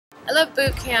I love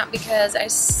boot camp because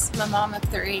I'm a mom of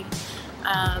 3.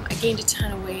 I gained a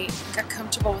ton of weight, got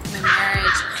comfortable with my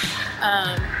marriage.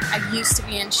 I used to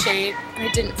be in shape and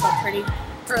I didn't feel pretty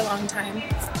for a long time,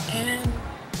 and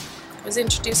was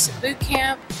introduced to boot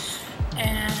camp,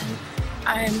 and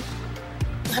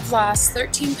I've lost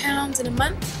 13 pounds in a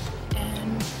month,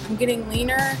 and I'm getting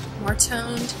leaner, more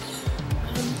toned.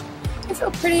 I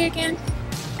feel pretty again,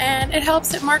 and it helps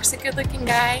that Mark's a good-looking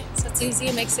guy, so it's easy.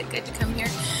 It makes it good to come here.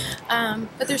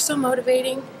 But they're so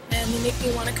motivating, and they make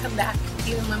me want to come back,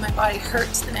 even when my body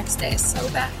hurts the next day so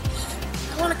bad.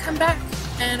 I want to come back,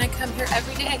 and I come here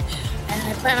every day, and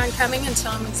I plan on coming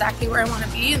until I'm exactly where I want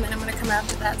to be, and then I'm going to come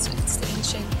after that so I can stay in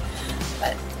shape.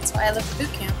 But that's why I love the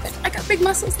boot camp. But I got big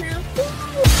muscles now.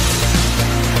 Woo!